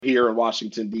Here in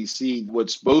Washington, D.C.,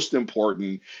 what's most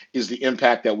important is the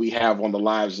impact that we have on the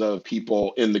lives of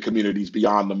people in the communities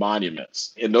beyond the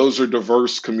monuments. And those are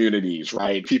diverse communities,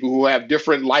 right? People who have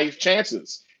different life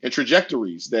chances and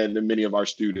trajectories than many of our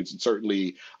students and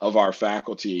certainly of our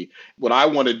faculty. What I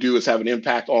want to do is have an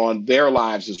impact on their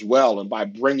lives as well. And by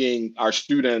bringing our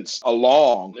students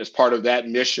along as part of that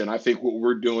mission, I think what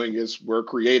we're doing is we're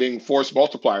creating force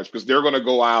multipliers because they're going to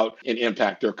go out and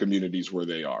impact their communities where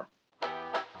they are.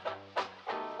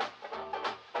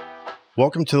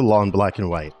 Welcome to The Law in Black and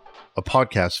White, a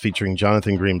podcast featuring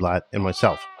Jonathan Greenblatt and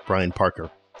myself, Brian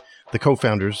Parker, the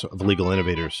co-founders of Legal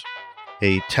Innovators,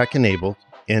 a tech-enabled,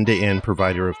 end-to-end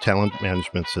provider of talent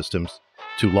management systems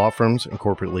to law firms and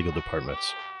corporate legal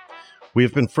departments. We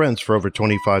have been friends for over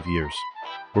 25 years.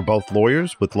 We're both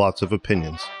lawyers with lots of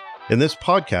opinions. In this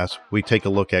podcast, we take a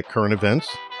look at current events,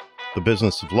 the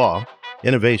business of law,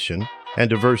 innovation, and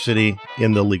diversity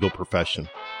in the legal profession.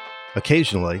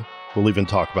 Occasionally, we'll even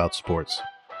talk about sports.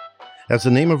 As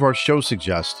the name of our show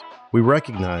suggests, we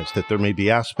recognize that there may be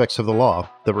aspects of the law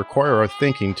that require our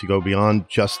thinking to go beyond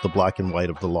just the black and white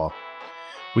of the law.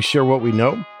 We share what we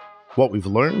know, what we've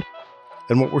learned,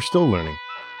 and what we're still learning.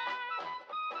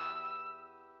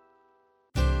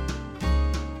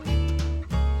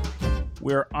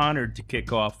 We're honored to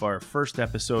kick off our first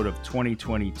episode of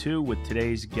 2022 with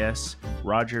today's guest,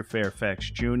 Roger Fairfax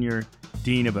Jr.,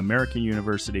 Dean of American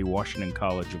University, Washington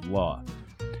College of Law.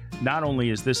 Not only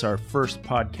is this our first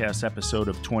podcast episode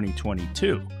of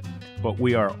 2022, but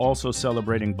we are also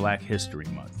celebrating Black History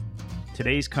Month.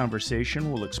 Today's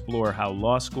conversation will explore how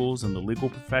law schools and the legal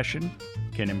profession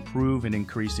can improve in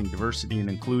increasing diversity and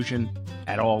inclusion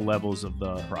at all levels of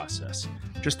the process.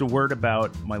 Just a word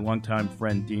about my longtime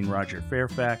friend, Dean Roger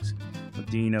Fairfax, the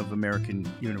Dean of American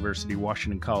University,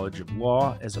 Washington College of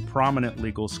Law, as a prominent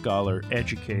legal scholar,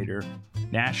 educator,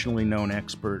 nationally known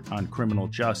expert on criminal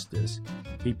justice.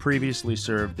 He previously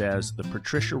served as the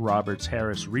Patricia Roberts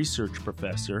Harris Research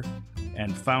Professor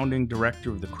and founding director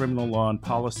of the Criminal Law and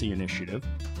Policy Initiative,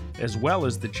 as well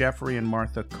as the Jeffrey and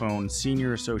Martha Cohn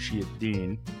Senior Associate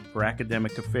Dean for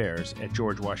Academic Affairs at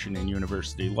George Washington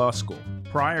University Law School.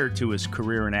 Prior to his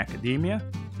career in academia,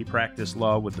 he practiced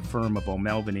law with the firm of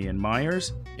O'Melveny and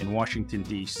Myers in Washington,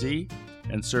 D.C.,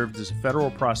 and served as a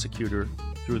federal prosecutor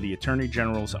through the Attorney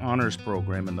General's Honors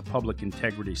Program in the Public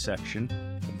Integrity Section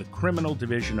of the Criminal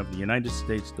Division of the United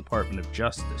States Department of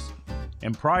Justice.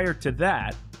 And prior to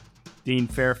that, Dean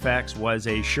Fairfax was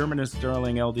a Sherman and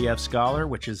Sterling LDF scholar,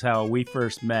 which is how we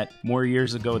first met more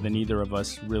years ago than either of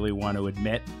us really want to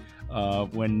admit.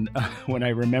 When I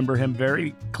remember him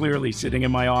very clearly sitting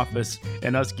in my office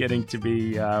and us getting to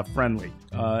be friendly.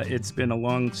 It's been a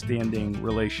long-standing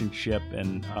relationship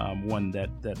and one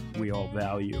that we all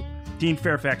value. Dean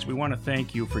Fairfax, we want to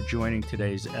thank you for joining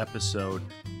today's episode,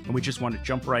 and we just want to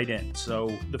jump right in.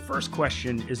 So the first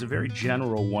question is a very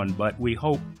general one, but we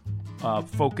hope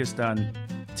focused on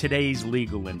today's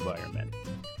legal environment.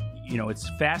 You know, it's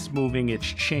fast-moving, it's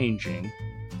changing.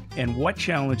 And what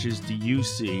challenges do you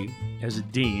see as a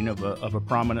dean of a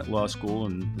prominent law school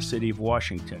in the city of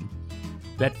Washington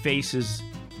that faces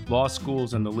law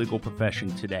schools and the legal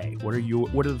profession today? What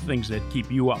are the things that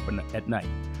keep you up at night?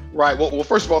 Right. Well,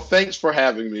 first of all, thanks for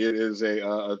having me. It is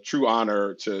a true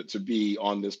honor to be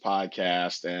on this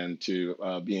podcast and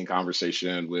to be in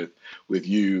conversation with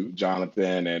you,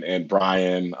 Jonathan, and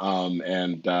Brian.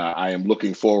 And I am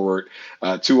looking forward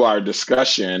to our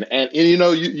discussion. And you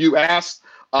know, you asked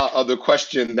the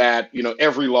question that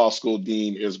every law school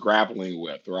dean is grappling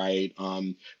with, right?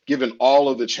 Given all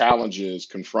of the challenges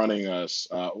confronting us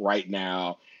right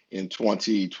now in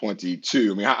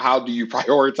 2022. I mean, how do you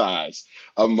prioritize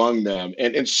among them?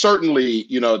 And certainly,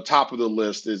 top of the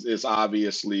list is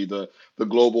obviously the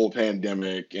global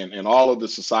pandemic and all of the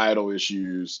societal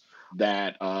issues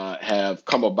that have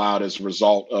come about as a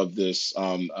result of this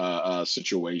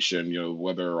situation,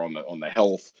 whether on the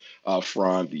health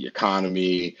front, the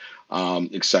economy,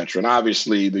 et cetera. And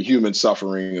obviously, the human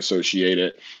suffering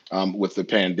associated with the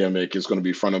pandemic is going to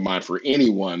be front of mind for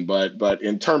anyone. But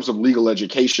in terms of legal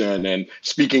education, and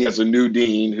speaking as a new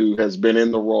dean who has been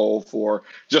in the role for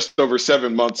just over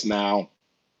 7 months now,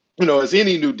 as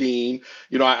any new dean,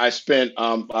 I spent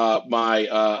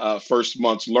my first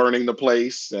months learning the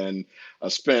place and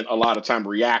spent a lot of time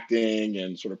reacting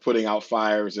and sort of putting out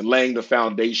fires and laying the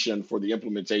foundation for the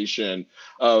implementation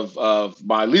of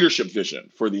my leadership vision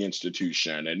for the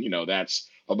institution. And, that's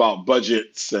about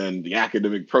budgets and the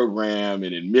academic program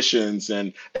and admissions.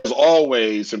 And as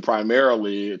always, and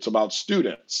primarily, it's about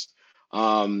students.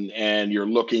 And you're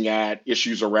looking at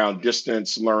issues around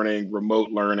distance learning,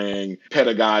 remote learning,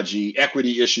 pedagogy,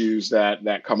 equity issues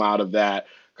that come out of that.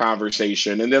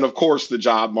 conversation. And then, of course, the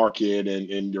job market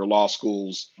and your law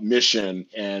school's mission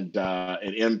and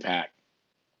impact.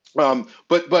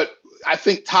 But I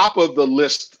think top of the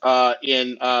list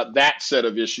in that set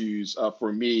of issues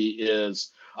for me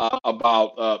is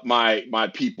about my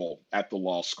people at the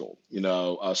law school.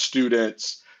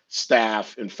 Students,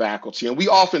 staff, and faculty. And we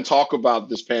often talk about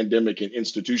this pandemic in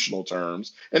institutional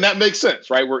terms, and that makes sense,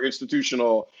 right? We're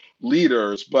institutional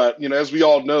leaders, but as we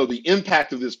all know, the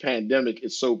impact of this pandemic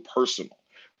is so personal,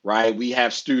 right? We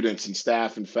have students and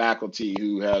staff and faculty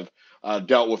who have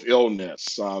dealt with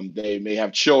illness. They may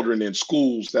have children in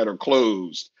schools that are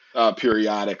closed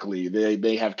periodically. They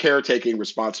may have caretaking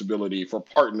responsibility for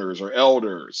partners or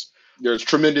elders. There's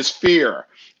tremendous fear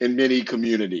in many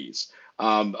communities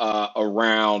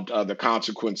around the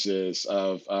consequences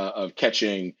of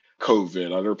catching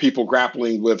COVID. There are people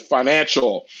grappling with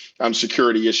financial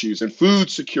security issues and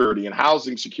food security and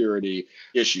housing security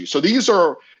issues. So these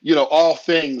are, all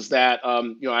things that,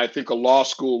 I think a law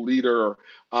school leader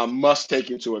must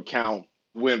take into account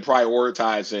when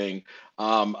prioritizing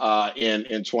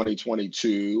in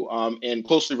 2022. And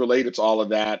closely related to all of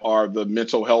that are the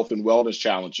mental health and wellness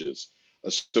challenges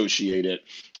associated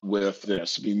with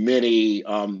this. Many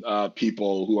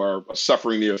people who are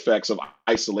suffering the effects of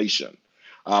isolation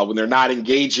when they're not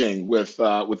engaging with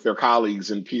their colleagues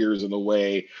and peers in the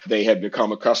way they had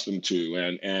become accustomed to,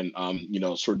 and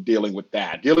sort of dealing with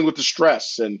the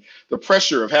stress and the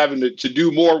pressure of having to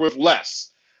do more with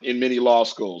less in many law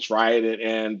schools, right?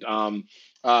 And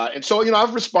so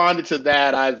I've responded to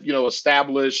that. I've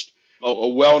established a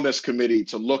wellness committee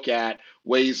to look at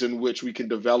ways in which we can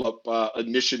develop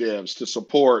initiatives to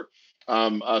support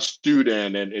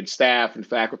student and staff and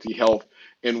faculty health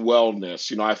and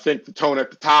wellness. I think the tone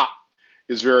at the top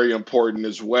is very important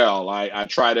as well. I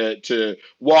try to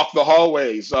walk the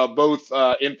hallways, both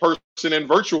in person and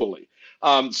virtually,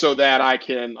 so that I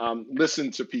can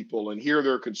listen to people and hear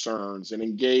their concerns and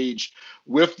engage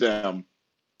with them.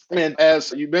 And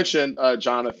as you mentioned,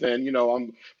 Jonathan,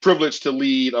 I'm privileged to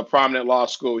lead a prominent law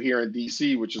school here in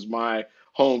DC, which is my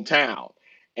hometown.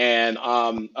 And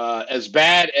as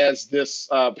bad as this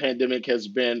pandemic has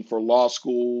been for law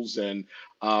schools and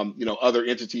other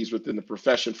entities within the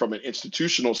profession from an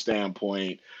institutional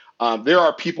standpoint, there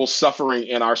are people suffering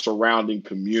in our surrounding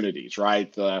communities,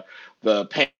 right? The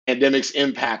pandemic's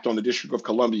impact on the District of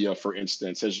Columbia, for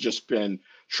instance, has just been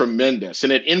tremendous,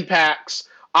 and it impacts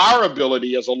our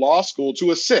ability as a law school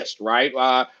to assist, right?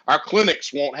 Our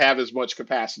clinics won't have as much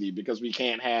capacity because we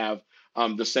can't have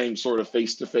the same sort of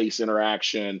face-to-face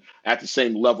interaction at the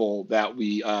same level that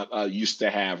we used to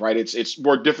have, right? It's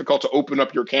more difficult to open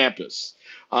up your campus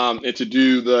and to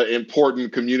do the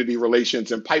important community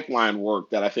relations and pipeline work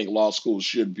that I think law schools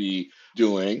should be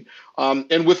doing.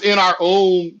 And within our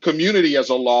own community as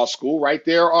a law school, right,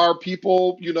 there are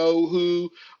people,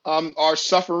 who are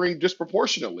suffering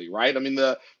disproportionately, right? I mean,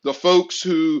 the folks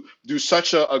who do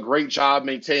such a great job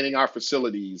maintaining our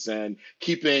facilities and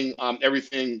keeping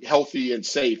everything healthy and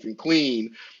safe and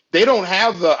clean, they don't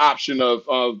have the option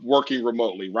of working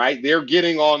remotely, right? They're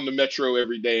getting on the metro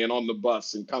every day and on the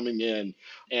bus and coming in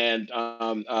and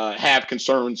have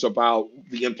concerns about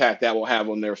the impact that will have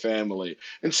on their family.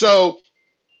 And so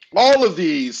all of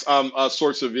these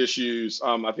sorts of issues,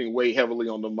 I think, weigh heavily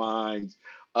on the minds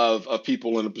of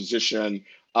people in a position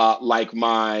like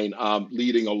mine,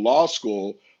 leading a law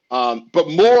school. But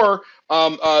more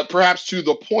perhaps to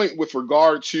the point with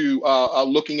regard to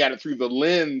looking at it through the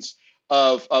lens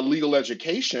of legal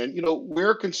education,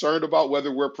 we're concerned about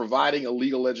whether we're providing a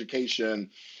legal education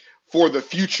for the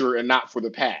future and not for the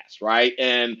past, right?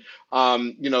 And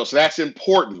so that's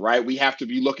important, right? We have to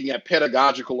be looking at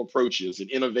pedagogical approaches and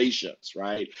innovations,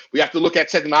 right? We have to look at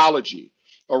technology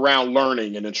around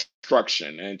learning and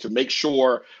instruction, and to make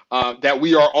sure that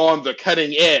we are on the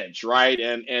cutting edge, right?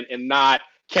 And not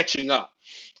catching up.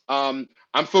 I'm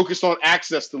focused on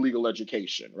access to legal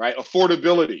education, right?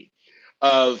 Affordability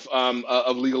of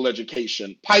legal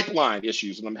education, pipeline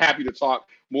issues, and I'm happy to talk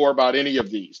more about any of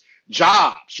these.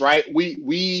 Jobs, right?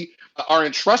 We are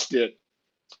entrusted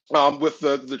with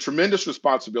the tremendous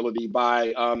responsibility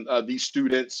by these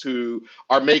students who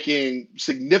are making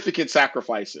significant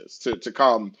sacrifices to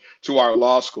come to our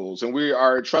law schools. And we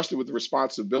are entrusted with the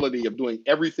responsibility of doing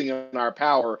everything in our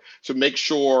power to make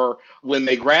sure when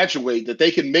they graduate that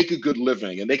they can make a good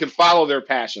living and they can follow their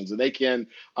passions and they can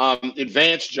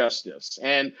advance justice.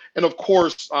 And of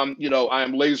course, I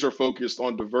am laser focused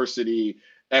on diversity,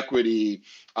 equity,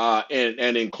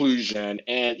 and inclusion.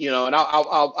 And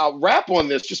I'll wrap on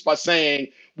this just by saying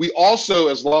we also,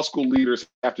 as law school leaders,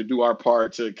 have to do our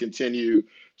part to continue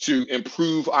to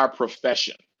improve our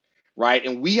profession, right?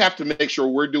 And we have to make sure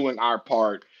we're doing our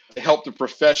part to help the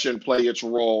profession play its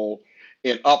role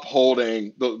in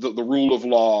upholding the rule of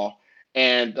law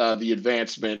and the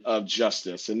advancement of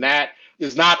justice. And that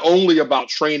is not only about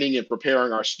training and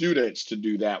preparing our students to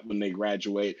do that when they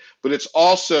graduate, but it's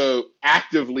also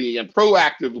actively and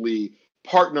proactively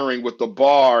partnering with the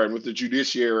bar and with the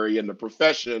judiciary and the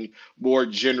profession more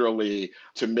generally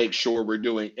to make sure we're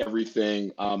doing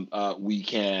everything we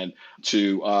can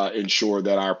to ensure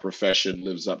that our profession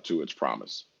lives up to its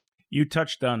promise. You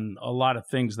touched on a lot of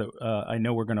things that I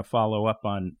know we're going to follow up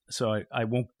on, so I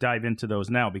won't dive into those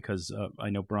now because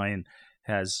I know Brian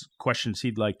has questions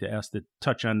he'd like to ask that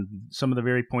touch on some of the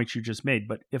very points you just made.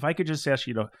 But if I could just ask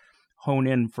you to hone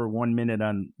in for 1 minute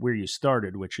on where you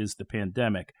started, which is the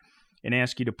pandemic, and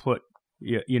ask you to put,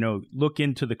 look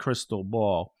into the crystal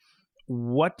ball.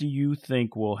 What do you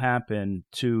think will happen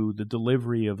to the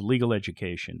delivery of legal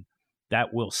education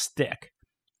that will stick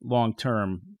long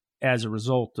term as a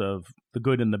result of the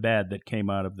good and the bad that came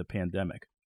out of the pandemic?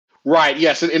 Right.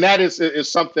 Yes, and that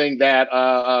is something that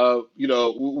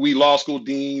we law school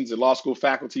deans and law school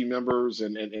faculty members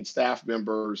and staff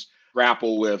members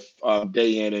grapple with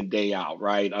day in and day out.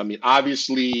 Right. I mean,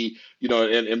 obviously,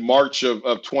 in March of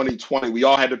 2020, we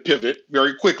all had to pivot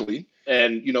very quickly.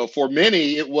 And, for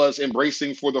many, it was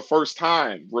embracing for the first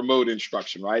time remote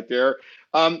instruction. Right. There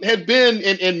had been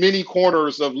in many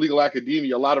corners of legal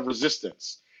academia a lot of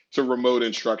resistance to remote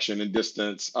instruction and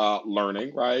distance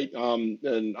learning, right?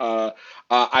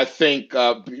 I think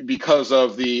because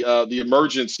of the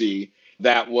emergency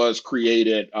that was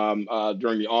created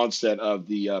during the onset of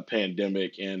the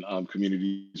pandemic in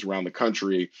communities around the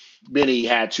country, many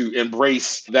had to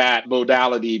embrace that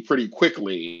modality pretty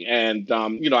quickly, and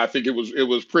I think it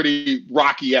was pretty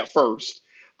rocky at first.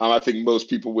 I think most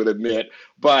people would admit.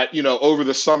 But, over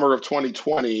the summer of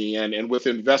 2020 and with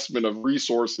investment of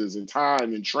resources and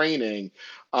time and training,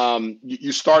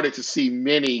 you started to see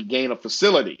many gain a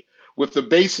facility with the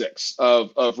basics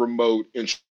of remote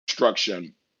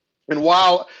instruction. And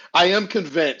while I am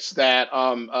convinced that,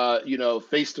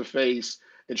 face-to-face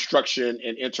instruction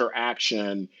and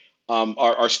interaction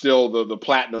are still the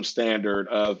platinum standard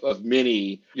of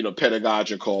many,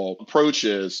 pedagogical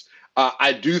approaches,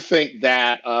 I do think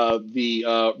that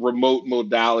the remote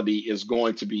modality is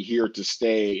going to be here to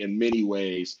stay in many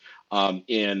ways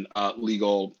in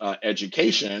legal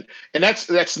education, and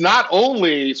that's not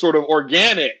only sort of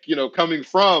organic, coming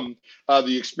from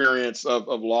the experience of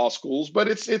law schools, but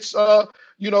it's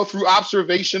through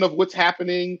observation of what's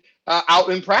happening out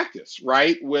in practice,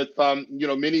 right? With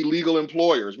many legal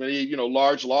employers, many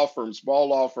large law firms, small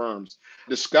law firms,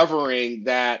 discovering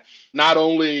that not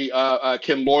only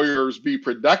can lawyers be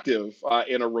productive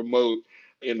in a remote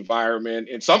environment,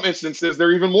 in some instances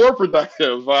they're even more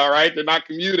productive, right? They're not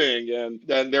commuting,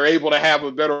 and they're able to have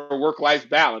a better work-life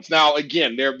balance. Now,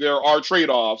 again, there are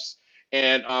trade-offs,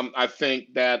 and I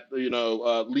think that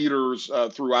leaders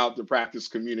throughout the practice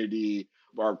community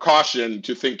are cautioned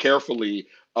to think carefully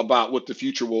about what the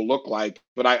future will look like.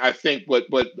 But I think what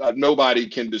nobody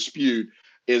can dispute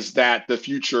is that the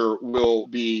future will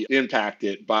be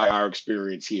impacted by our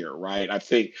experience here, right? I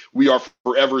think we are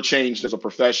forever changed as a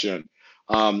profession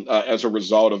as a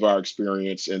result of our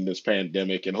experience in this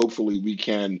pandemic. And hopefully we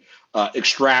can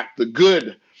extract the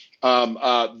good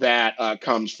that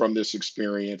comes from this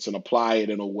experience and apply it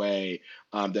in a way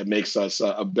that makes us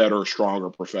a better, stronger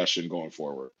profession going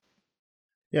forward.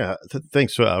 Yeah,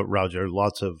 thanks, Roger.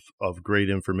 Lots of great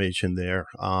information there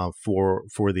for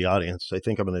the audience. I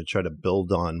think I'm going to try to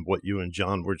build on what you and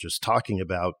John were just talking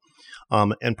about,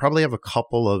 and probably have a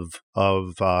couple of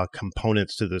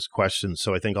components to this question.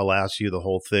 So I think I'll ask you the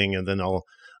whole thing, and then I'll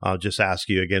just ask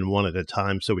you again one at a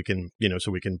time, so we can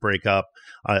break up.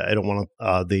 I don't want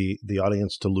the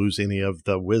audience to lose any of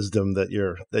the wisdom that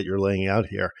you're laying out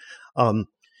here.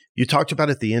 You talked about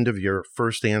at the end of your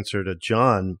first answer to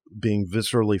John being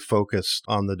viscerally focused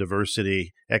on the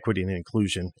diversity, equity, and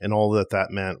inclusion, and all that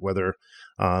meant, whether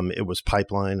it was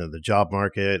pipeline and the job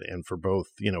market, and for both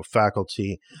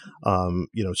faculty,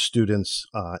 students,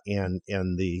 and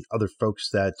the other folks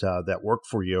that work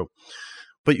for you.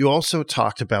 But you also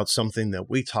talked about something that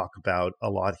we talk about a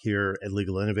lot here at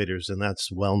Legal Innovators, and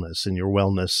that's wellness and your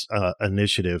wellness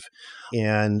initiative.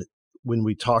 And when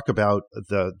we talk about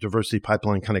the diversity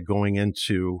pipeline kind of going out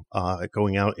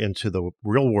into the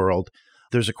real world,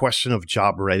 there's a question of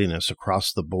job readiness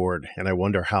across the board. And I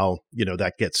wonder how,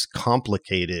 that gets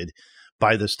complicated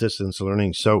by this distance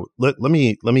learning. So let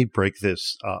me break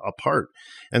this apart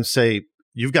and say,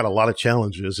 you've got a lot of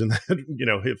challenges, and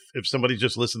if somebody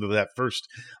just listened to that first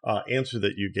answer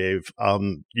that you gave,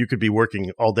 you could be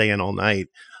working all day and all night.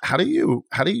 How do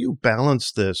you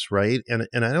balance this, right? And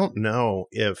I don't know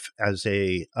if, as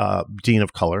a dean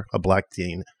of color, a Black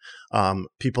dean,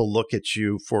 people look at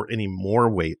you for any more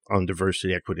weight on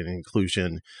diversity, equity, and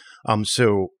inclusion.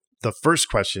 So the first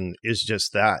question is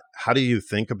just that. How do you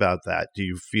think about that? Do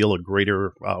you feel a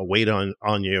greater weight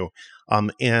on you?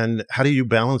 And how do you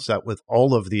balance that with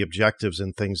all of the objectives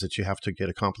and things that you have to get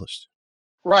accomplished?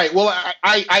 Right. Well,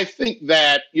 I think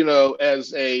that,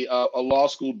 as a law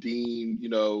school dean,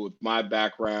 with my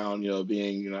background,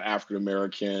 being, African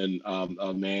American,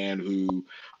 a man who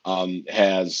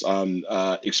has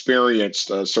experienced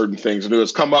certain things and who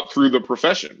has come up through the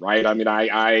profession, right? I mean,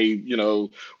 I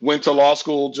went to law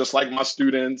school just like my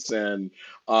students, and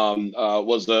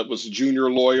was a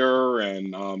junior lawyer,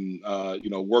 and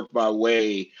worked my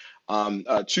way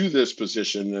to this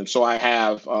position. And so I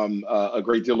have a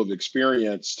great deal of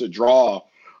experience to draw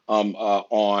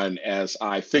on as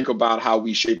I think about how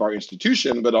we shape our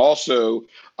institution, but also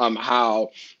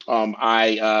how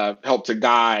I help to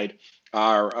guide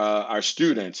our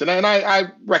students. And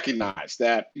I recognize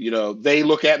that they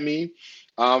look at me.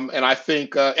 And I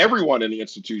think everyone in the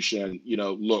institution,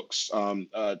 looks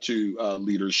to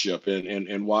leadership,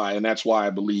 and why, and that's why I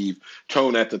believe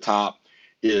tone at the top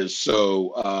is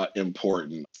so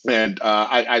important. And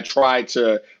I try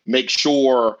to make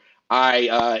sure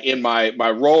in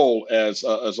my role as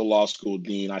a law school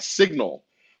dean, I signal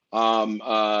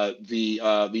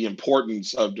the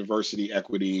importance of diversity,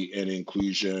 equity, and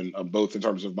inclusion, both in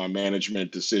terms of my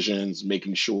management decisions,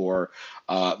 making sure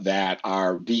that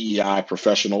our DEI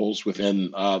professionals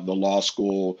within the law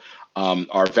school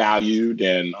are valued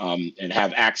and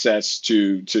have access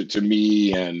to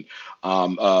me, and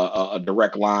a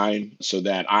direct line, so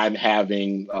that I'm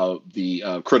having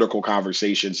the critical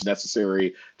conversations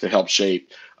necessary to help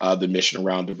shape the mission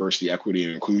around diversity, equity,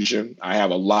 and inclusion. I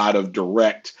have a lot of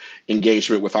direct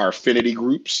engagement with our affinity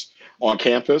groups on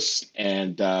campus,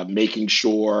 and making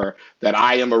sure that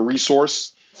I am a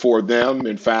resource for them.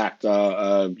 In fact,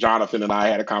 Jonathan and I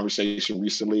had a conversation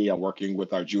recently. I'm working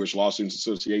with our Jewish Law Students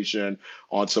Association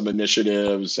on some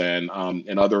initiatives, and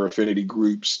other affinity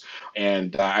groups.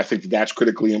 And I think that's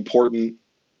critically important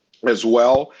as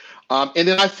well. And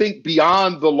then I think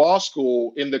beyond the law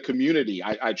school, in the community,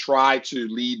 I try to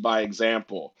lead by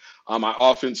example. I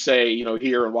often say,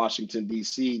 here in Washington,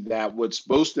 D.C., that what's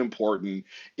most important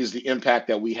is the impact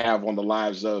that we have on the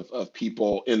lives of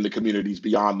people in the communities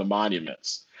beyond the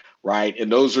monuments, right?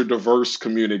 And those are diverse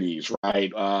communities,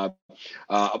 right?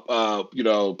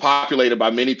 Populated by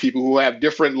many people who have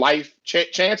different life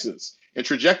chances and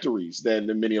trajectories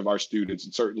than many of our students,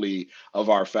 and certainly of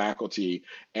our faculty.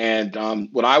 And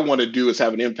what I want to do is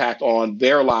have an impact on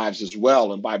their lives as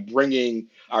well. And by bringing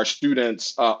our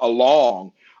students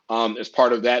along as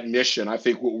part of that mission, I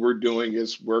think what we're doing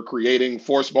is we're creating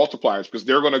force multipliers, because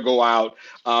they're going to go out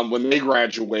when they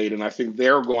graduate, and I think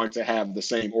they're going to have the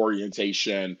same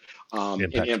orientation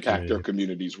and impact their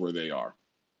communities where they are.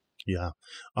 Yeah.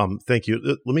 Thank you.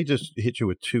 Let me just hit you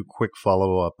with two quick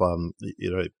follow-up,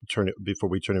 before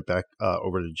we turn it back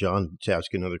over to John to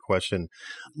ask you another question.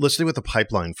 Let's stay with the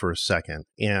pipeline for a second.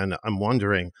 And I'm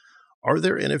wondering, are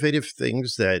there innovative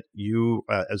things that you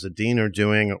as a dean are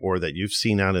doing, or that you've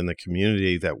seen out in the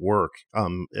community that work?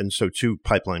 And so two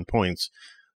pipeline points: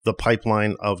 the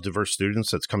pipeline of diverse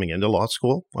students that's coming into law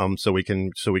school, so we can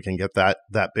get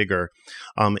that bigger,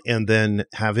 and then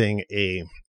having a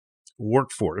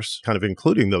workforce, kind of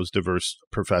including those diverse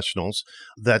professionals,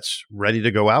 that's ready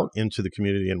to go out into the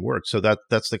community and work. So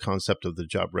that's the concept of the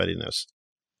job readiness.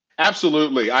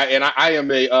 Absolutely. I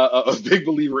am a big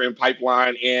believer in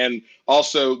pipeline, and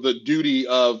also the duty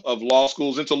of law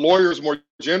schools, and to lawyers more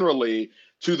generally,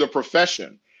 to the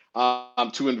profession,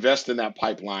 to invest in that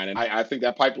pipeline. And I think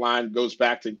that pipeline goes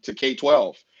back to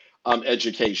K-12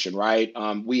 education, right?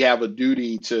 We have a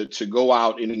duty to go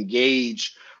out and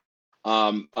engage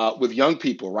with young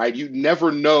people, right? You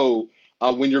never know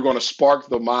when you're going to spark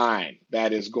the mind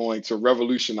that is going to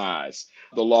revolutionize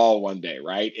the law one day,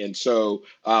 right? And so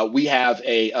we have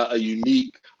a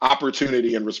unique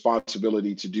opportunity and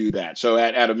responsibility to do that. So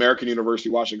at American University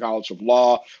Washington College of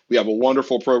Law, we have a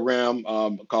wonderful program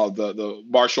called the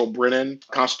Marshall Brennan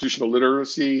Constitutional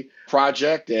Literacy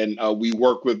Project, and we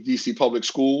work with DC Public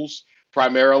Schools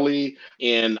primarily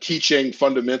in teaching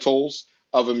fundamentals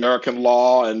of American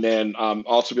law, and then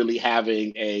ultimately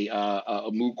having a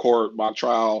moot court mock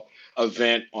trial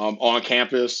event on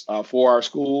campus for our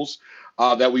schools.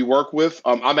 that we work with.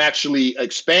 I'm actually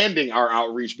expanding our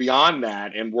outreach beyond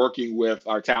that and working with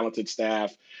our talented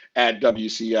staff at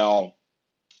WCL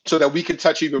so that we can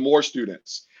touch even more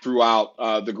students throughout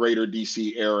the greater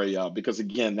DC area, because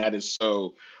again, that is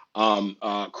so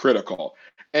critical.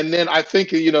 And then I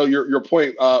think your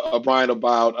point, Brian,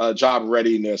 about job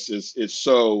readiness is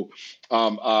so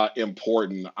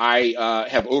important. I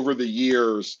have over the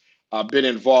years been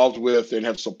involved with and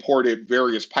have supported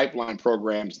various pipeline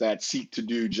programs that seek to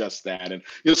do just that. And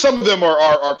some of them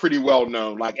are pretty well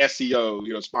known, like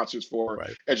SEO, Sponsors for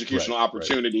Right, Educational right.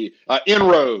 Opportunity.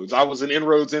 Inroads. I was an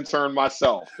Inroads intern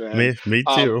myself, and Me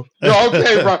too.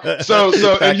 okay, Brian.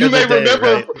 And Back you in the may day,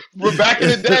 remember right? back in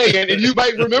the day, and you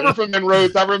might remember from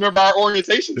Inroads. I remember our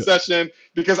orientation session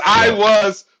because I Yeah.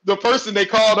 was the person they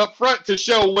called up front to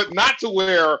show what not to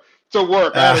wear to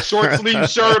work. I had a short sleeve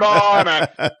shirt on.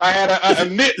 I had a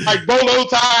knit like bolo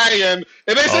tie, and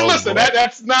they said, Oh "Listen, boy.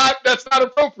 that's not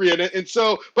appropriate." And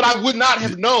so, but I would not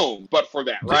have known but for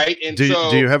that, right? And Do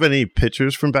so, you have any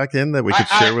pictures from back then that we could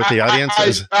share with the audience?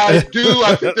 I do.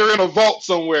 I think they're in a vault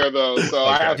somewhere, though. So Okay.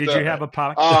 I have Did to. you have a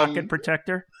pocket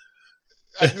protector?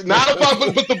 Not a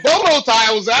problem, but the bolo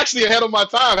tie was actually ahead of my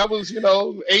time. That was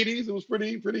 80s. It was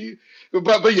pretty,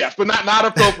 but yes, but not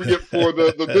appropriate for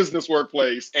the business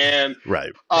workplace. And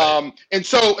Right. and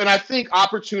I think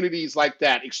opportunities like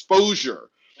that, exposure,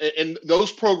 and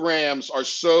those programs are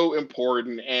so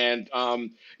important. And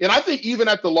I think even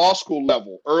at the law school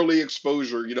level, early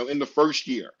exposure, in the first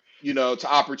year, to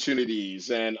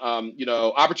opportunities and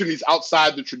opportunities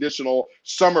outside the traditional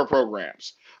summer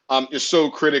programs is so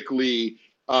critically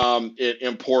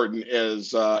important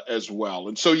as well.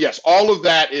 And so yes, all of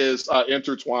that is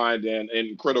intertwined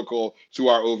and critical to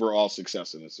our overall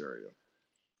success in this area.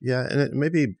 Yeah, and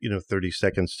maybe 30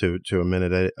 seconds to a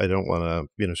minute. I don't want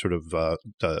to sort of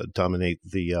dominate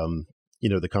the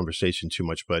the conversation too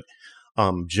much, but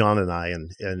John and I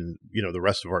and the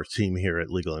rest of our team here at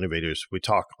Legal Innovators, we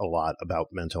talk a lot about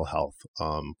mental health.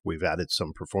 We've added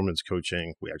some performance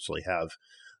coaching. We actually have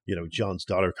John's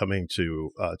daughter coming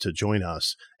to join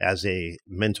us as a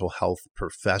mental health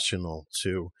professional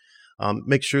to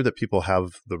make sure that people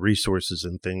have the resources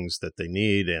and things that they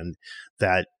need, and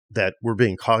that we're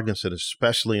being cognizant,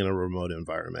 especially in a remote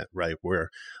environment, right, where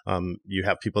you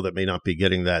have people that may not be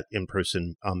getting that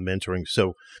in-person mentoring.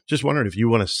 So just wondering if you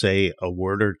want to say a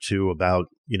word or two about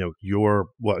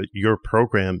your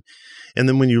program. And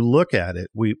then when you look at it,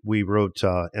 we wrote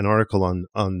an article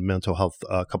on mental health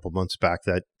a couple months back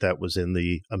that was in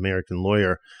the American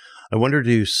Lawyer. I wonder,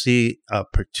 do you see a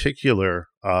particular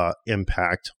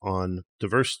impact on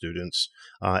diverse students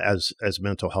as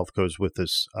mental health goes with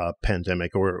this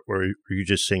pandemic, or are you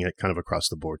just seeing it kind of across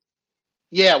the board?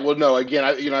 Yeah, well, no. Again,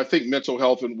 I think mental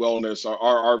health and wellness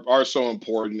are so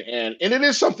important, and it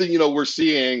is something we're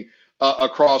seeing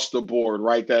across the board,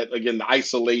 right? That again, the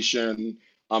isolation,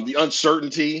 the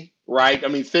uncertainty, right? I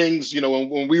mean, things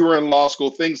when we were in law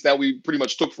school, things that we pretty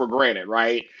much took for granted,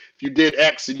 right? If you did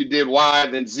X and you did Y,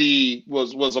 then Z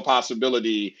was a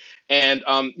possibility. And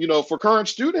for current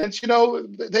students,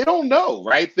 they don't know,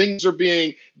 right? Things are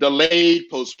being delayed,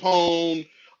 postponed.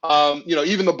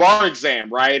 Even the bar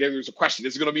exam, right? There's a question: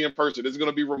 is it going to be in person? Is it going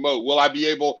to be remote? Will I be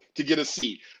able to get a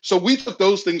seat? So we took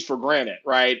those things for granted,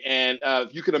 right? And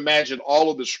you can imagine all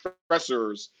of the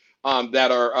stressors that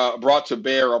are brought to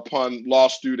bear upon law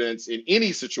students in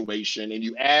any situation, and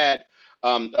you add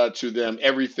to them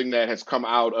everything that has come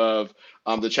out of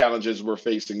the challenges we're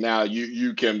facing now.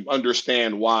 You can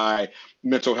understand why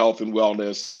mental health and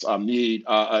wellness need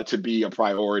to be a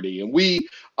priority. And we,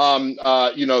 through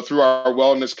our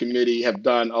wellness committee, have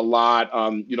done a lot.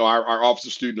 Our Office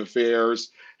of Student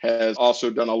Affairs has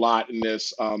also done a lot in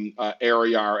this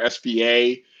area. Our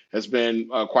SBA has been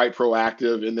quite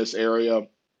proactive in this area.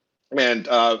 And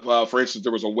for instance,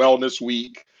 there was a wellness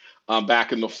week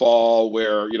back in the fall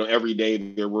where every day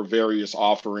there were various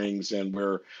offerings, and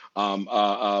we're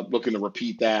looking to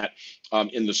repeat that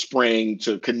in the spring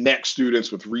to connect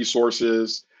students with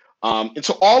resources. And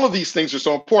so all of these things are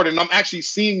so important. And I'm actually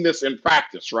seeing this in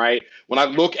practice, right? When I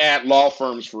look at law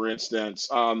firms, for instance,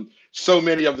 so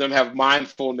many of them have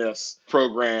mindfulness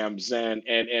programs and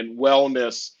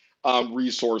wellness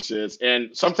resources.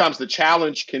 And sometimes the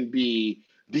challenge can be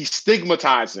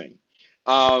destigmatizing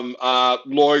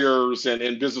lawyers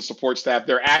and business support staff,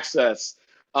 their access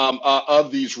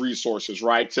of these resources,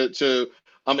 right? To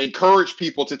encourage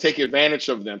people to take advantage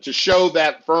of them, to show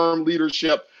that firm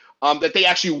leadership that they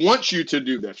actually want you to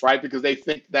do this, right? Because they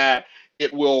think that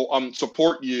it will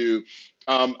support you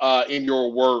in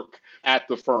your work at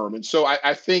the firm. And so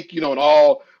I think, in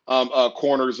all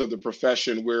corners of the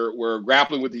profession, we're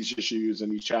grappling with these issues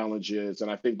and these challenges. And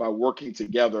I think by working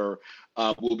together,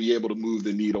 we'll be able to move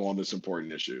the needle on this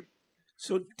important issue.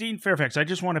 So, Dean Fairfax, I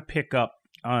just want to pick up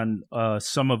on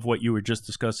some of what you were just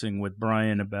discussing with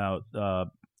Brian about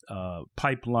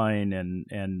pipeline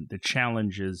and the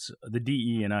challenges, the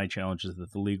DE&I challenges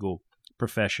that the legal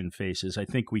profession faces. I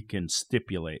think we can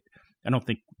stipulate. I don't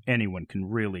think anyone can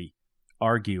really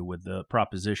argue with the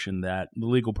proposition that the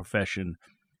legal profession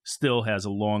still has a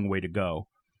long way to go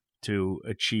to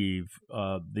achieve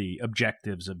the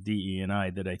objectives of DE&I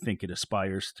that I think it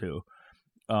aspires to.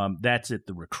 That's at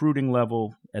the recruiting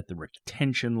level, at the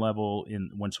retention level,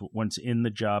 once in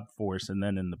the job force, and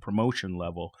then in the promotion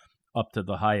level, up to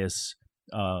the highest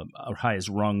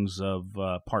rungs of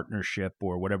partnership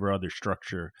or whatever other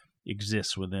structure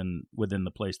exists within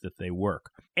the place that they work.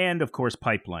 And of course,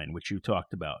 pipeline, which you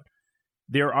talked about.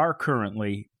 There are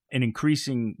currently an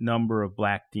increasing number of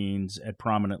Black deans at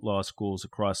prominent law schools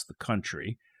across the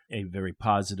country, a very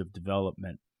positive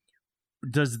development.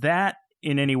 Does that,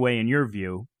 in any way, in your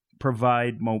view,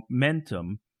 provide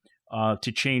momentum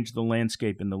to change the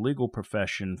landscape in the legal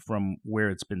profession from where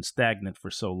it's been stagnant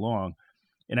for so long?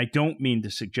 And I don't mean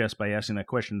to suggest by asking that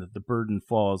question that the burden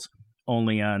falls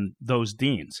only on those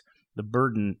deans. The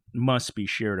burden must be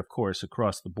shared, of course,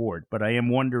 across the board. But I am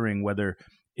wondering whether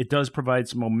it does provide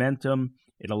some momentum.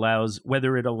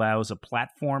 Whether it allows a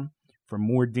platform for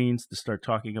more deans to start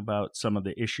talking about some of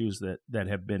the issues that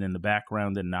have been in the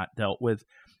background and not dealt with.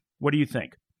 What do you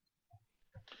think?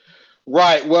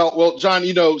 Right. Well, John,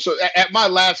 so at my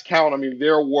last count, I mean,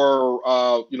 there were,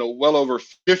 well over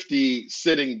 50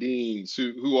 sitting deans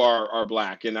who are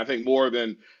Black. And I think more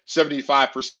than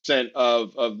 75%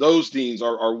 of those deans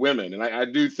are women. And I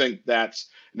do think that's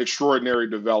an extraordinary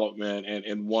development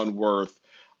and one worth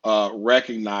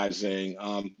recognizing.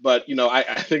 But,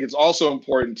 I think it's also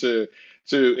important to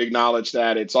acknowledge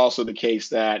that it's also the case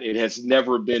that it has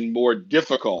never been more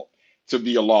difficult to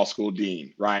be a law school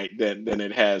dean, right, than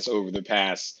it has over the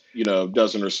past,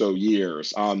 dozen or so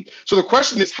years. So the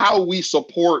question is how we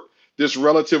support this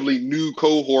relatively new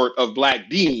cohort of Black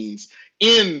deans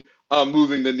in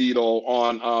moving the needle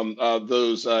on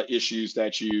those issues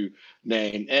that you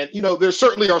named. And, there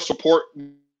certainly are support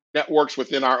networks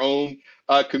within our own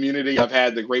community. I've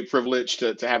had the great privilege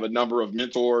to have a number of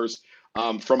mentors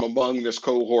from among this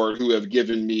cohort who have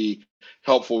given me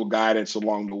helpful guidance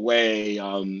along the way.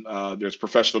 There's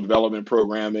professional development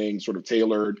programming sort of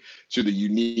tailored to the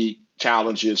unique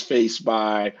challenges faced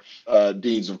by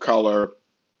deans of color.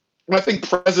 And I think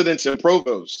presidents and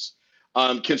provosts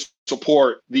can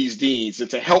support these deans and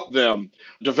to help them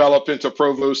develop into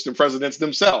provosts and presidents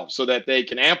themselves so that they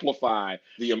can amplify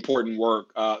the important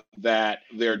work that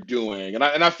they're doing. And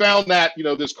I found that,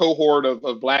 this cohort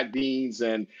of Black deans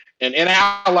and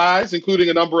allies, including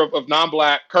a number of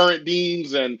non-Black current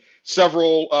deans and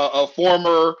several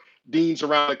former deans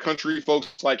around the country, folks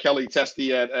like Kelly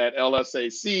Testy at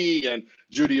LSAC and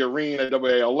Judy Areen at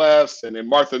WALS, and then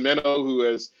Martha Minow, who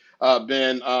has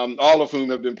been, all of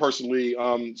whom have been personally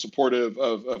supportive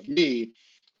of me.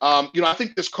 I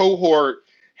think this cohort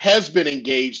has been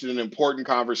engaged in important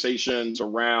conversations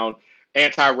around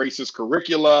anti-racist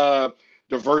curricula,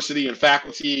 diversity in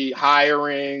faculty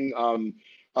hiring,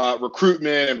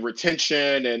 recruitment and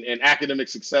retention and academic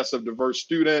success of diverse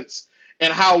students,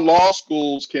 and how law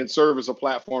schools can serve as a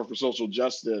platform for social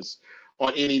justice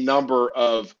on any number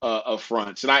of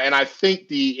fronts. And I think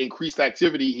the increased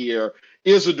activity here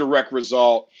is a direct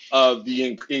result of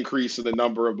the increase in the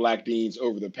number of Black deans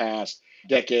over the past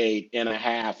decade and a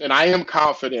half. And I am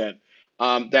confident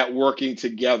that working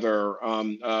together,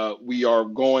 we are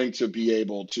going to be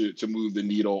able to move the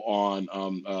needle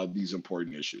on these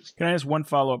important issues. Can I ask one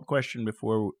follow-up question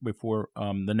before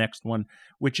the next one,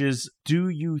 which is, do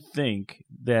you think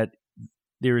that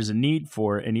there is a need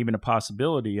for and even a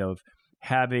possibility of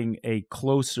having a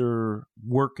closer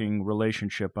working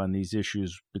relationship on these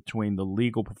issues between the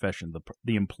legal profession,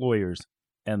 the employers,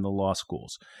 and the law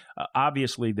schools?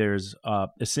 Obviously, there's a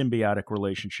symbiotic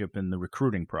relationship in the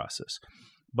recruiting process,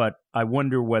 but I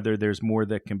wonder whether there's more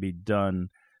that can be done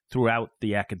throughout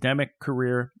the academic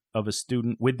career of a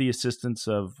student with the assistance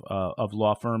of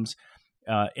law firms.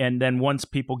 And then once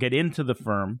people get into the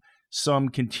firm, some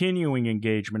continuing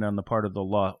engagement on the part of the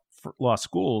law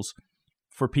schools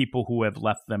for people who have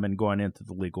left them and gone into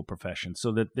the legal profession,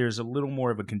 so that there's a little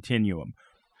more of a continuum.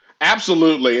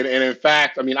 Absolutely, and in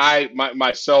fact, I mean,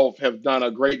 myself have done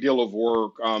a great deal of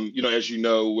work, as you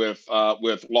know, with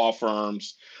law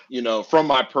firms, from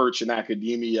my perch in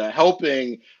academia,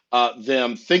 helping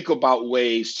them think about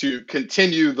ways to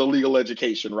continue the legal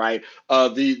education. Right,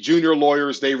 the junior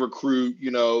lawyers they recruit,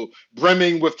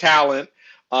 brimming with talent,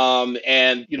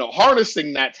 and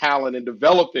harnessing that talent and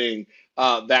developing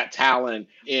that talent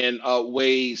in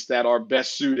ways that are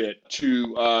best suited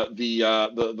to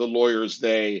the lawyers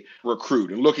they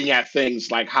recruit, and looking at things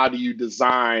like how do you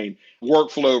design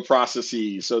workflow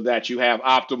processes so that you have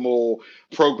optimal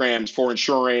programs for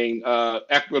ensuring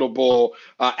equitable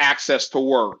access to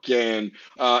work and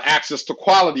access to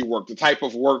quality work, the type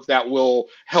of work that will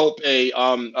help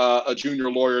a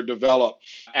junior lawyer develop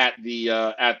at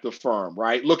the firm,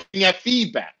 right? Looking at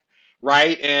feedback,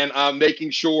 right? And making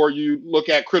sure you look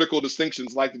at critical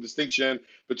distinctions like the distinction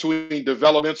between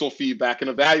developmental feedback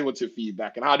and evaluative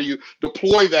feedback. And how do you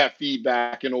deploy that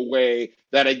feedback in a way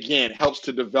that, again, helps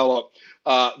to develop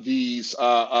these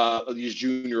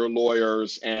junior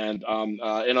lawyers and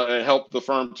help the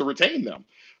firm to retain them.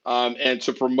 And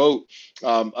to promote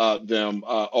them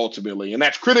ultimately. And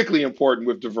that's critically important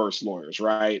with diverse lawyers,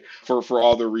 right? For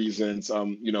all the reasons,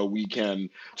 we can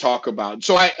talk about.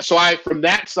 So I, from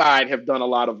that side, have done a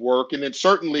lot of work. And then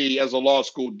certainly as a law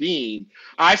school dean,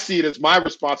 I see it as my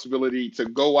responsibility to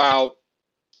go out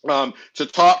to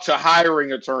talk to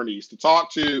hiring attorneys, to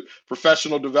talk to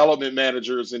professional development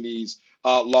managers in these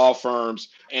law firms,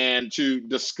 and to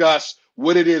discuss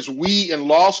what it is we in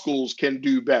law schools can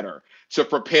do better to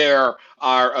prepare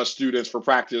our students for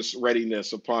practice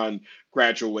readiness upon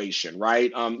graduation,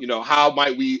 right? How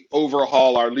might we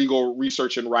overhaul our legal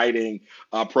research and writing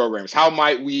programs? How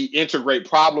might we integrate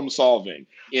problem solving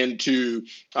into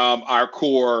our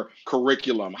core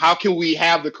curriculum? How can we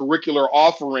have the curricular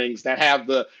offerings that have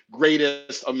the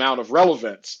greatest amount of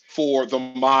relevance for the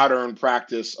modern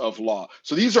practice of law?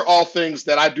 So these are all things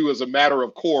that I do as a matter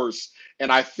of course,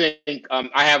 and I think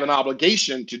I have an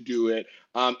obligation to do it,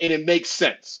 and it makes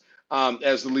sense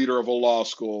as the leader of a law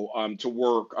school to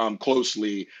work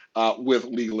closely with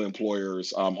legal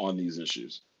employers on these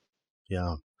issues.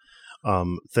 Yeah.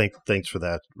 Thanks for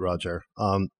that, Roger.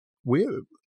 We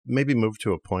maybe move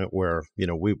to a point where,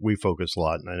 we focus a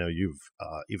lot, and I know you've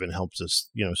even helped us,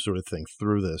 sort of think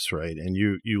through this, right? And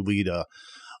you lead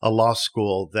a law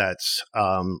school that's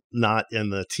not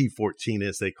in the T14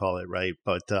 as they call it, right?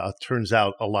 But turns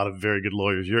out a lot of very good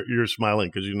lawyers. You're smiling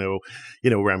because you know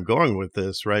where I'm going with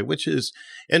this, right? Which is,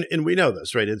 and we know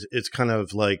this, right? It's kind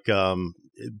of like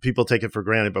people take it for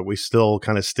granted, but we still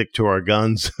kind of stick to our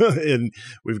guns, and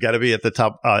we've got to be at the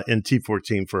top in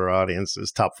T14 for our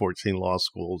audiences, top 14 law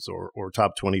schools or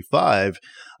top 25,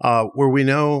 where we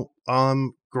know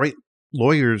great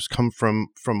lawyers come from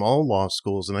all law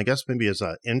schools. And I guess maybe as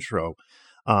an intro,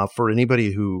 for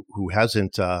anybody who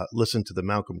hasn't listened to the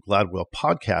Malcolm Gladwell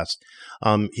podcast,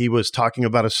 he was talking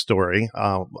about a story,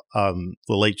 the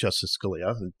late Justice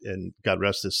Scalia, and God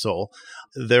rest his soul.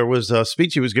 There was a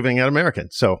speech he was giving at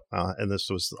American. So, and this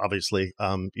was obviously,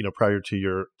 prior to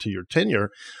your tenure,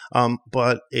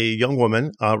 but a young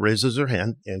woman raises her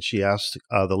hand and she asked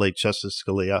the late Justice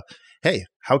Scalia, "Hey,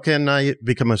 how can I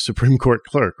become a Supreme Court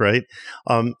clerk?" Right?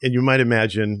 And you might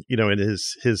imagine, in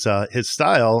his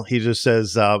style, he just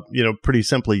says, pretty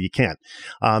simply, you can't.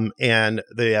 And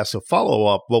they ask a follow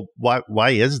up. Well,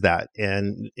 why is that?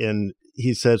 And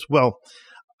he says, well,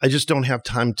 I just don't have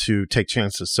time to take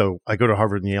chances. So I go to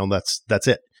Harvard and Yale. That's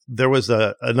it. There was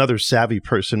another savvy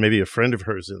person, maybe a friend of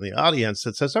hers in the audience,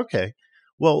 that says, okay,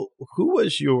 well, who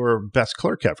was your best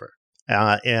clerk ever?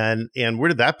 And where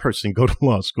did that person go to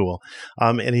law school?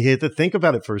 And he had to think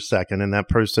about it for a second. And that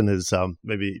person is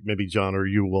maybe John or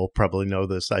you will probably know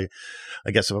this. I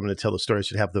guess if I'm going to tell the story, I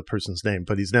should have the person's name.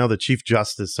 But he's now the Chief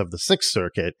Justice of the Sixth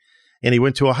Circuit. And he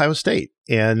went to Ohio State.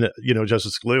 And,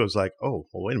 Justice Scalia was like, oh,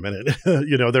 well, wait a minute.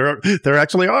 There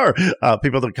actually are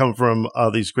people that come from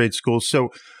these great schools. So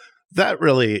that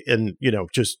really, and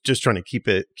just trying to keep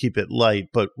it light.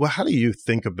 But how do you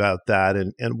think about that,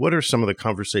 and what are some of the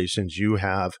conversations you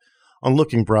have on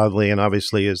looking broadly, and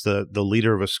obviously as the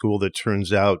leader of a school that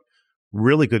turns out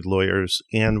really good lawyers?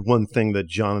 And one thing that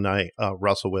John and I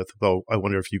wrestle with, though I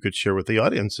wonder if you could share with the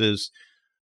audience, is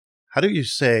how do you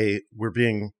say we're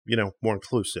being more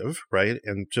inclusive, right?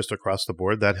 And just across the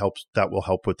board, that will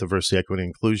help with diversity, equity,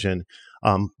 inclusion,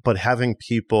 but having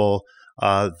people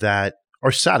that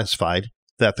are satisfied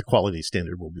that the quality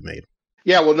standard will be made.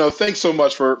 Yeah, well, no, thanks so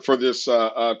much for this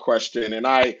question. And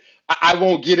I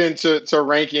won't get into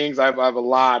rankings. I have a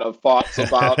lot of thoughts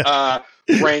about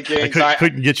rankings. I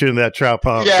couldn't get you in that trap,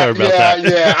 huh? Yeah, Sorry about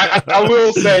that. I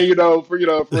will say,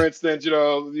 for instance,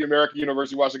 the American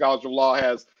University Washington College of Law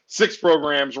has 6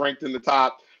 programs ranked in the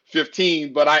top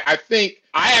 15. But I think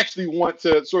I actually want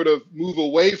to sort of move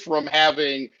away from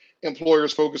having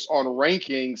employers focus on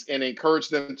rankings and encourage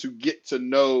them to get to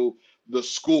know the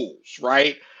schools,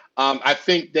 right? I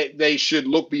think that they should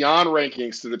look beyond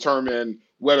rankings to determine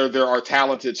whether there are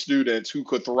talented students who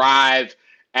could thrive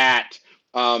at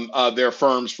their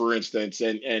firms, for instance,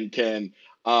 and can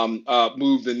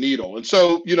move the needle. And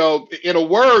so, in a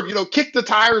word, kick the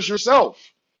tires yourself.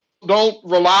 Don't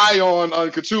rely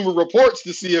on Consumer Reports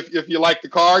to see if you like the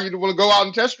car. You want to go out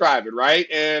and test drive it, right?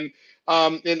 And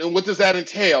what does that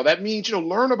entail? That means,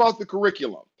 learn about the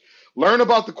curriculum, learn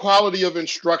about the quality of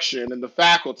instruction and the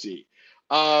faculty.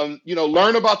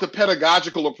 Learn about the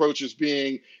pedagogical approaches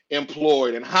being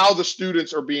employed and how the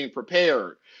students are being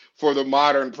prepared for the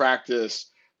modern practice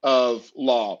of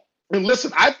law. And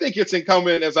listen, I think it's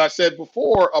incumbent, as I said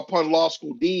before, upon law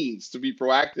school deans to be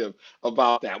proactive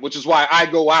about that, which is why I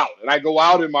go out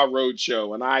in my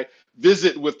roadshow and I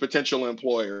visit with potential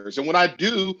employers. And when I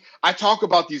do, I talk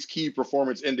about these key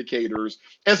performance indicators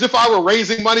as if I were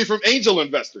raising money from angel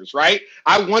investors, right?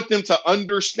 I want them to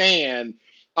understand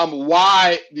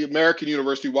why the American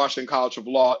University Washington College of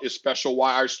Law is special,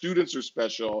 why our students are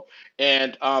special,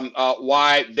 and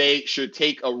why they should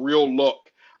take a real look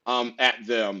at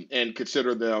them and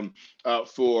consider them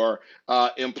for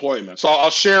employment. So I'll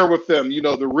share with them,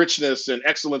 the richness and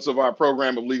excellence of our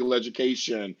program of legal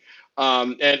education.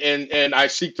 And I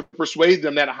seek to persuade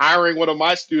them that hiring one of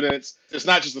my students is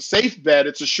not just a safe bet,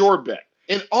 it's a sure bet.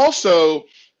 And also,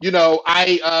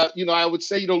 I would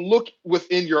say, look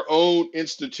within your own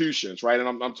institutions, right?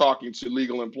 And I'm talking to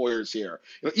legal employers here.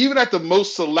 Even at the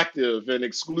most selective and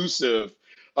exclusive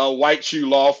white shoe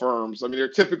law firms, there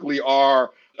typically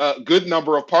are a good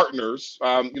number of partners,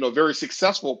 very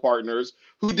successful partners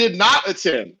who did not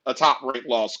attend a top-ranked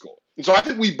law school. And so I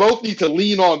think we both need to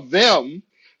lean on them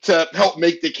to help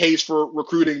make the case for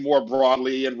recruiting more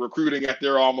broadly and recruiting at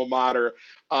their alma mater,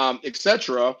 et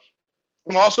cetera.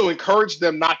 And also encourage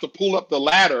them not to pull up the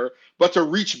ladder, but to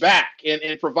reach back and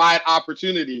provide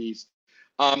opportunities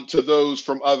to those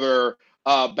from other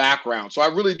backgrounds. So I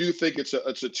really do think it's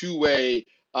a two-way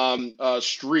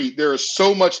street. There is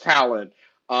so much talent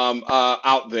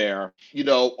out there.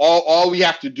 All we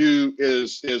have to do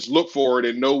is look for it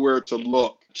and know where to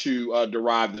look to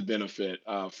derive the benefit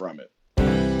from it.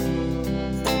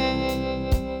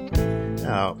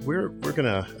 We're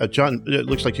gonna John. It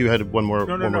looks like you had one more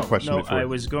question. No, I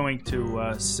was going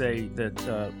to say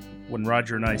that when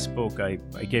Roger and I spoke, I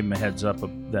gave him a heads up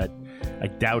that I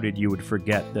doubted you would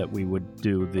forget that we would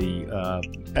do the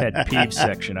pet peeve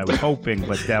section. I was hoping,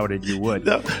 but doubted you would.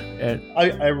 No,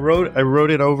 I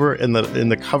wrote it over in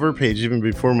the cover page even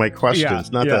before my questions.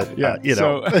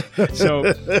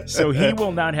 So he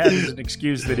will not have as an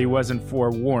excuse that he wasn't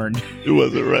forewarned. He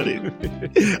wasn't ready.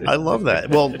 I love that.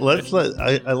 Well,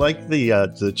 I like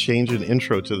the change in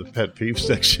intro to the pet peeve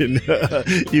section.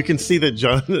 You can see that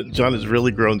John has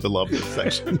really grown to love this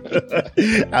section.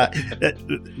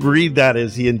 Read that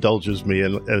as he indulges me,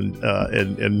 and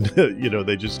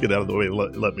they just get out of the way and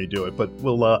let me do it. But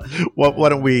we'll why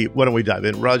don't we dive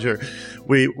in, Roger?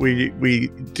 We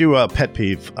do a pet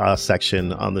peeve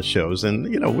section on the shows, and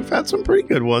we've had some pretty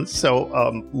good ones. So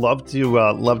love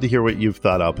to hear what you've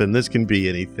thought up, and this can be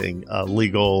anything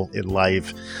legal in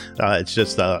life. It's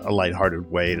just a lighthearted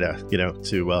way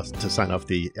to sign off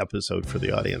the episode for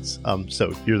the audience.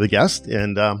 So you're the guest,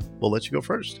 and we'll let you go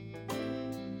first.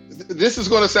 This is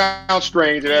going to sound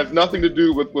strange. It has nothing to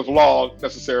do with law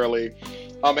necessarily.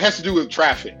 It has to do with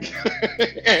traffic.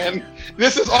 And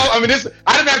this is all, I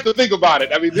didn't have to think about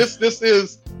it. This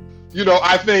is,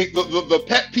 I think the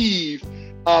pet peeve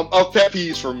of pet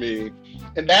peeves for me.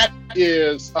 And that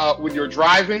is when you're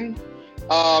driving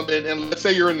and let's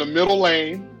say you're in the middle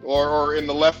lane or in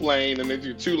the left lane, and if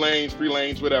you're 2 lanes, 3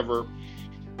 lanes, whatever,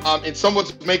 and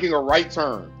someone's making a right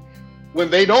turn. When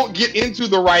they don't get into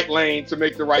the right lane to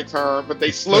make the right turn, but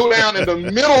they slow down in the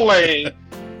middle lane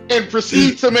and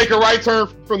proceed to make a right turn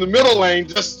from the middle lane,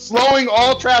 just slowing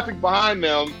all traffic behind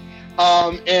them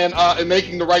and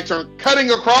making the right turn,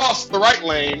 cutting across the right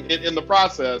lane in the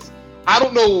process. I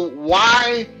don't know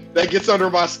why that gets under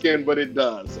my skin, but it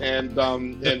does. And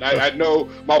I know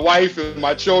my wife and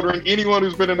my children, anyone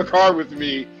who's been in the car with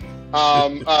me,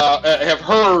 have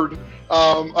heard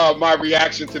my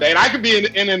reaction today. And I could be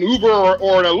in an Uber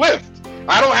or in a Lyft.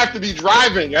 I don't have to be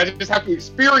driving. I just have to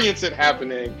experience it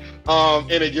happening, and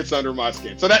it gets under my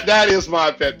skin. So that is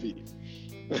my pet peeve.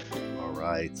 All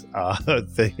right.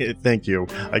 Thank you.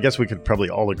 I guess we could probably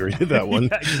all agree to that one.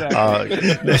 Yeah,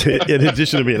 exactly. In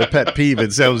addition to being a pet peeve,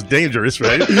 it sounds dangerous,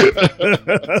 right?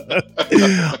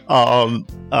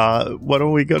 Why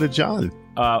don't we go to John?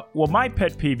 Well, my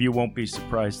pet peeve, you won't be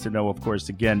surprised to know, of course,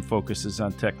 again, focuses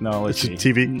on technology. It's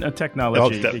TV?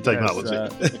 Technology. Oh, technology.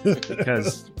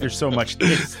 Because there's so much.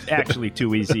 It's actually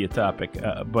too easy a topic,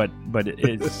 but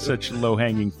it's such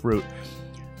low-hanging fruit.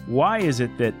 Why is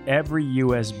it that every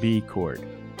USB cord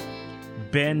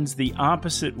bends the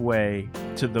opposite way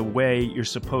to the way you're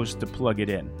supposed to plug it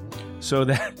in? So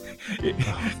that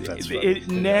it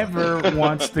never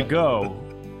wants to go.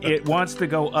 It wants to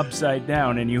go upside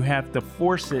down, and you have to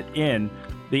force it in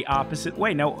the opposite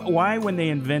way. Now, why, when they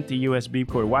invent the USB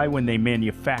cord, why, when they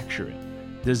manufacture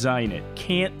it, design it,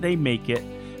 can't they make it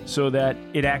so that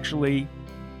it actually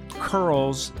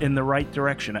curls in the right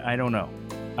direction? I don't know.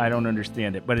 I don't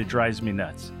understand it, but it drives me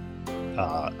nuts.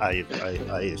 I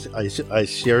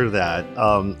share that,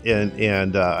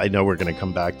 and I know we're going to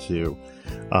come back to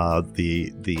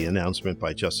the announcement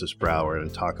by Justice Brower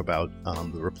and talk about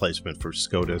the replacement for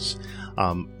SCOTUS.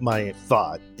 My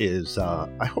thought is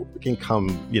I hope we can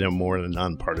come more in a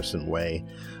nonpartisan way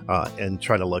and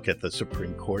try to look at the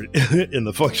Supreme Court in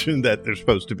the function that they're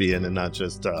supposed to be in, and not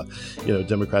just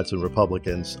Democrats and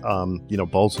Republicans.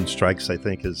 Balls and strikes, I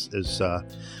think, is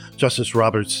Justice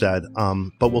Roberts said,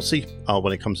 but we'll see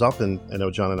when it comes up, and I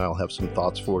know John and I will have some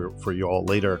thoughts for you all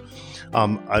later.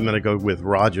 I'm going to go with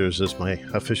Rogers as my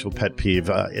official pet peeve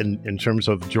in terms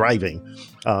of driving.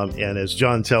 And as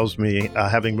John tells me,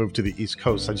 having moved to the East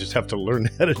Coast, I just have to learn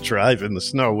how to drive in the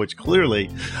snow, which clearly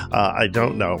I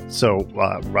don't know. So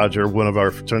Roger, one of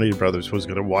our fraternity brothers, was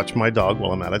going to watch my dog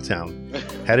while I'm out of town,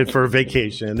 headed for a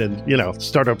vacation and,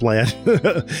 startup land.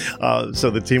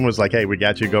 So the team was like, hey, we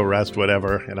got you, go rest,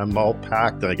 whatever. And I'm all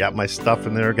packed, and I got my stuff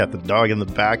in there, got the dog in the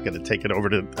back, going to take it over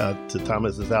to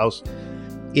Thomas's house.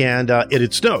 And it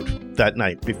had snowed that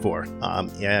night before.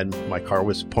 And my car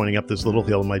was pointing up this little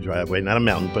hill in my driveway, not a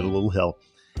mountain, but a little hill.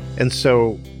 And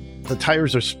so the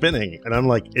tires are spinning, and I'm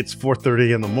like, it's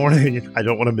 4:30 in the morning. I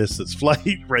don't want to miss this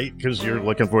flight, right? Because you're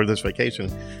looking forward to this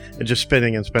vacation, and just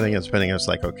spinning and spinning and spinning. It's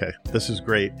like, okay, this is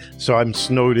great. So I'm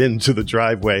snowed into the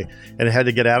driveway, and I had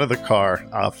to get out of the car,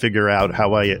 figure out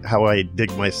how I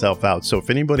dig myself out. So if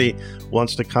anybody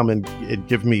wants to come and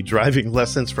give me driving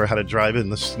lessons for how to drive in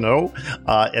the snow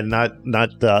and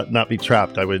not be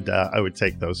trapped, I would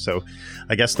take those. So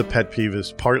I guess the pet peeve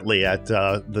is partly at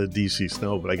the DC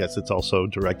snow, but I guess it's also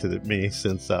directed at me,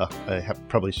 since I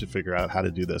probably should figure out how to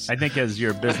do this. I think as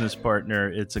your business partner,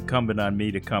 it's incumbent on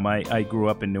me to come. I grew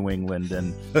up in New England,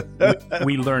 and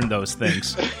we learned those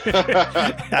things. Let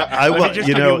me just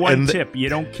give you one tip. You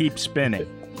don't keep spinning.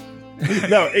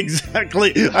 No,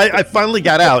 exactly. I finally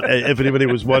got out, if anybody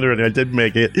was wondering. I did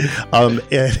make it.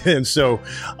 And so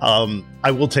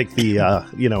I will take the,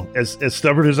 as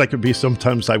stubborn as I could be,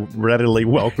 sometimes I readily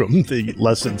welcome the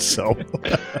lessons. So.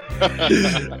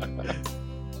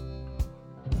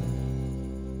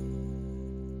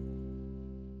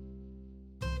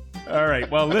 All right.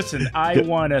 Well, listen, I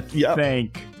want to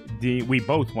thank we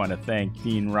both want to thank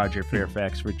Dean Roger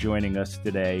Fairfax for joining us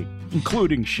today,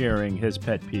 including sharing his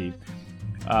pet peeve.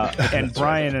 And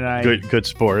Brian and I good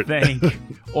sport. Thank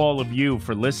all of you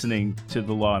for listening to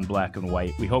The Law in Black and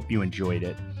White. We hope you enjoyed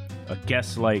it.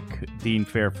 Guests like Dean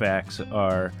Fairfax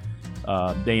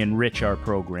they enrich our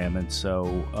program, and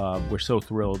so we're so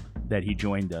thrilled that he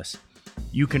joined us.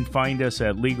 You can find us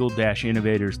at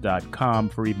legal-innovators.com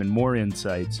for even more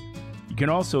insights. You can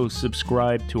also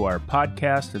subscribe to our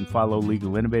podcast and follow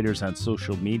Legal Innovators on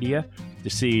social media to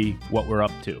see what we're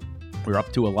up to. We're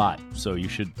up to a lot, so you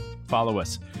should follow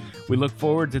us. We look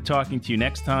forward to talking to you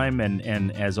next time,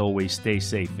 and as always, stay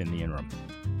safe in the interim.